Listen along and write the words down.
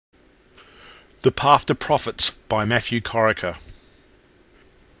The Path to Profits by Matthew Corica.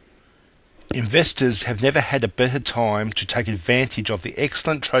 Investors have never had a better time to take advantage of the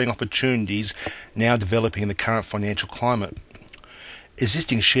excellent trading opportunities now developing in the current financial climate.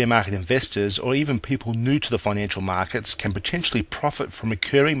 Existing share market investors, or even people new to the financial markets, can potentially profit from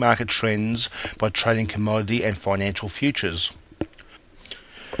recurring market trends by trading commodity and financial futures.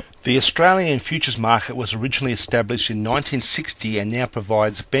 The Australian futures market was originally established in 1960 and now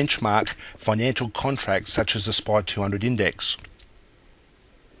provides benchmark financial contracts such as the SPI 200 index.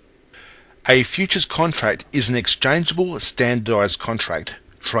 A futures contract is an exchangeable standardized contract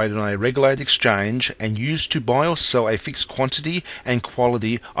traded on a regulated exchange and used to buy or sell a fixed quantity and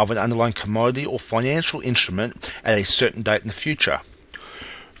quality of an underlying commodity or financial instrument at a certain date in the future.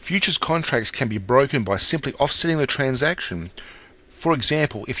 Futures contracts can be broken by simply offsetting the transaction. For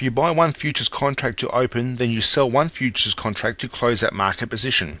example, if you buy one futures contract to open, then you sell one futures contract to close that market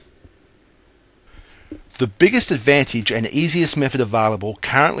position. The biggest advantage and easiest method available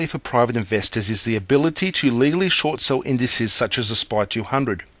currently for private investors is the ability to legally short sell indices such as the SPI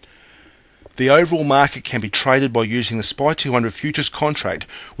 200. The overall market can be traded by using the SPI 200 futures contract,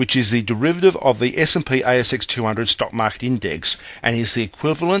 which is the derivative of the S&P ASX 200 stock market index and is the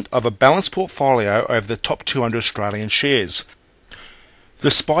equivalent of a balanced portfolio over the top 200 Australian shares. The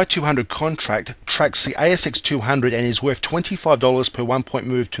SPI 200 contract tracks the ASX 200 and is worth $25 per 1 point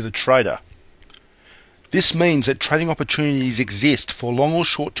move to the trader. This means that trading opportunities exist for long or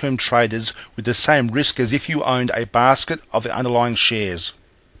short term traders with the same risk as if you owned a basket of the underlying shares.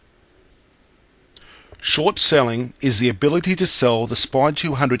 Short selling is the ability to sell the SPI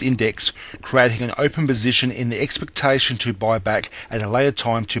 200 index, creating an open position in the expectation to buy back at a later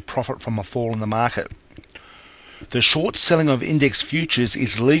time to profit from a fall in the market. The short selling of index futures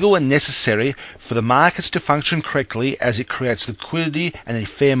is legal and necessary for the markets to function correctly as it creates liquidity and a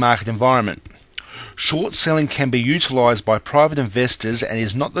fair market environment. Short selling can be utilized by private investors and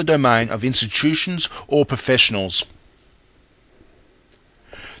is not the domain of institutions or professionals.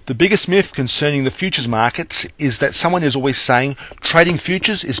 The biggest myth concerning the futures markets is that someone is always saying trading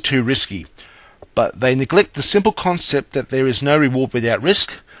futures is too risky, but they neglect the simple concept that there is no reward without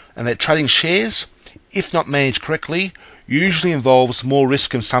risk, and that trading shares, if not managed correctly, usually involves more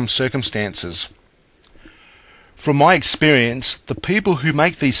risk in some circumstances. From my experience, the people who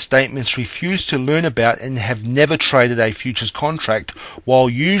make these statements refuse to learn about and have never traded a futures contract, while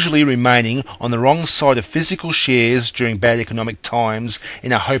usually remaining on the wrong side of physical shares during bad economic times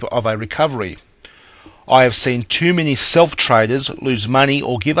in a hope of a recovery. I have seen too many self-traders lose money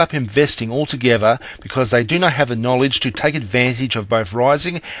or give up investing altogether because they do not have the knowledge to take advantage of both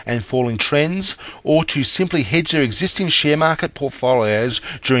rising and falling trends, or to simply hedge their existing share market portfolios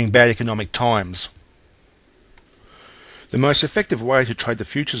during bad economic times. The most effective way to trade the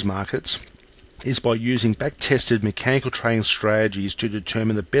futures markets is by using back-tested mechanical trading strategies to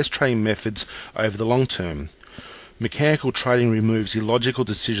determine the best trading methods over the long term. Mechanical trading removes illogical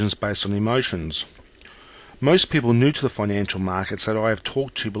decisions based on emotions. Most people new to the financial markets that I have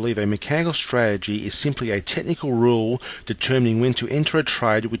talked to believe a mechanical strategy is simply a technical rule determining when to enter a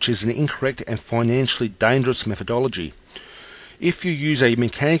trade, which is an incorrect and financially dangerous methodology. If you use a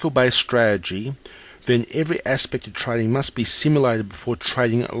mechanical-based strategy, then every aspect of trading must be simulated before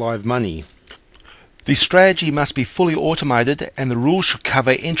trading live money. The strategy must be fully automated, and the rules should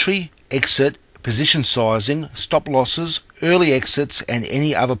cover entry, exit, position sizing, stop losses, early exits, and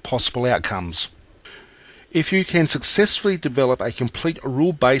any other possible outcomes. If you can successfully develop a complete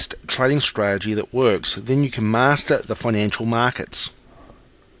rule-based trading strategy that works, then you can master the financial markets.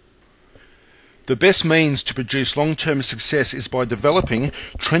 The best means to produce long-term success is by developing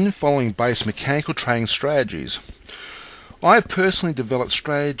trend-following based mechanical trading strategies. I have personally developed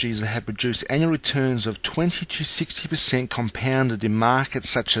strategies that have produced annual returns of 20 to 60% compounded in markets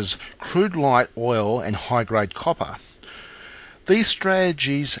such as crude light oil and high-grade copper. These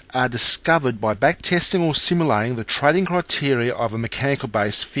strategies are discovered by backtesting or simulating the trading criteria of a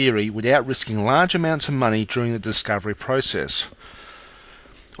mechanical-based theory without risking large amounts of money during the discovery process.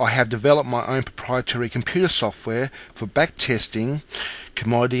 I have developed my own proprietary computer software for backtesting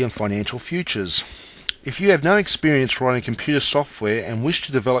commodity and financial futures. If you have no experience writing computer software and wish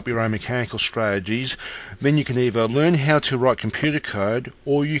to develop your own mechanical strategies, then you can either learn how to write computer code,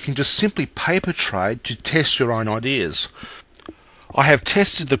 or you can just simply paper trade to test your own ideas. I have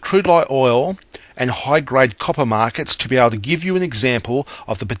tested the crude light oil and high-grade copper markets to be able to give you an example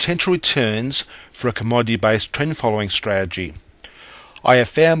of the potential returns for a commodity-based trend-following strategy. I have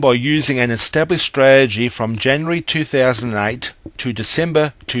found by using an established strategy from January 2008 to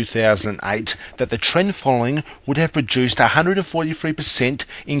December 2008 that the trend following would have produced a 143%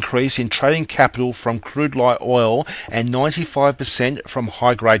 increase in trading capital from crude light oil and 95% from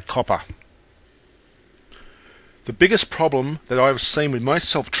high-grade copper. The biggest problem that I have seen with most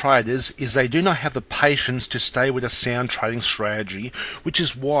self-traders is they do not have the patience to stay with a sound trading strategy, which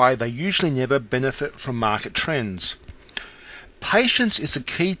is why they usually never benefit from market trends. Patience is the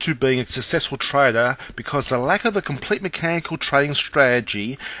key to being a successful trader because the lack of a complete mechanical trading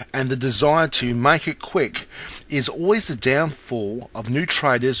strategy and the desire to make it quick is always the downfall of new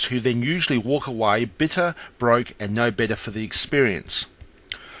traders who then usually walk away bitter, broke, and no better for the experience.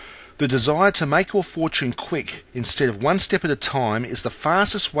 The desire to make your fortune quick instead of one step at a time is the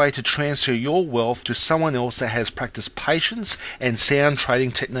fastest way to transfer your wealth to someone else that has practiced patience and sound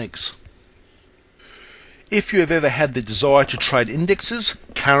trading techniques. If you have ever had the desire to trade indexes,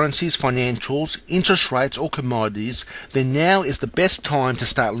 currencies, financials, interest rates or commodities, then now is the best time to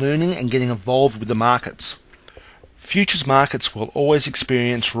start learning and getting involved with the markets. Futures markets will always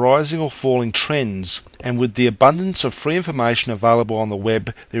experience rising or falling trends, and with the abundance of free information available on the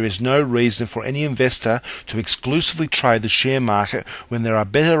web, there is no reason for any investor to exclusively trade the share market when there are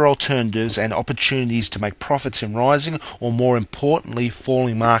better alternatives and opportunities to make profits in rising or, more importantly,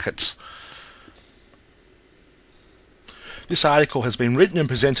 falling markets. This article has been written and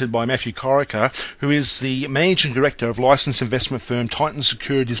presented by Matthew Corica, who is the Managing Director of licensed investment firm Titan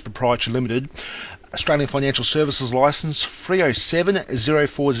Securities Proprietary Limited, Australian Financial Services Licence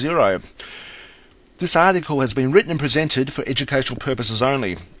 307040. This article has been written and presented for educational purposes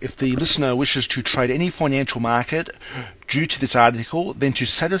only. If the listener wishes to trade any financial market due to this article, then to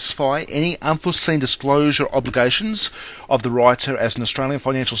satisfy any unforeseen disclosure obligations of the writer as an Australian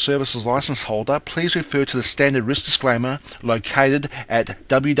Financial Services licence holder, please refer to the standard risk disclaimer located at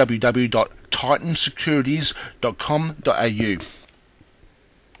www.titansecurities.com.au.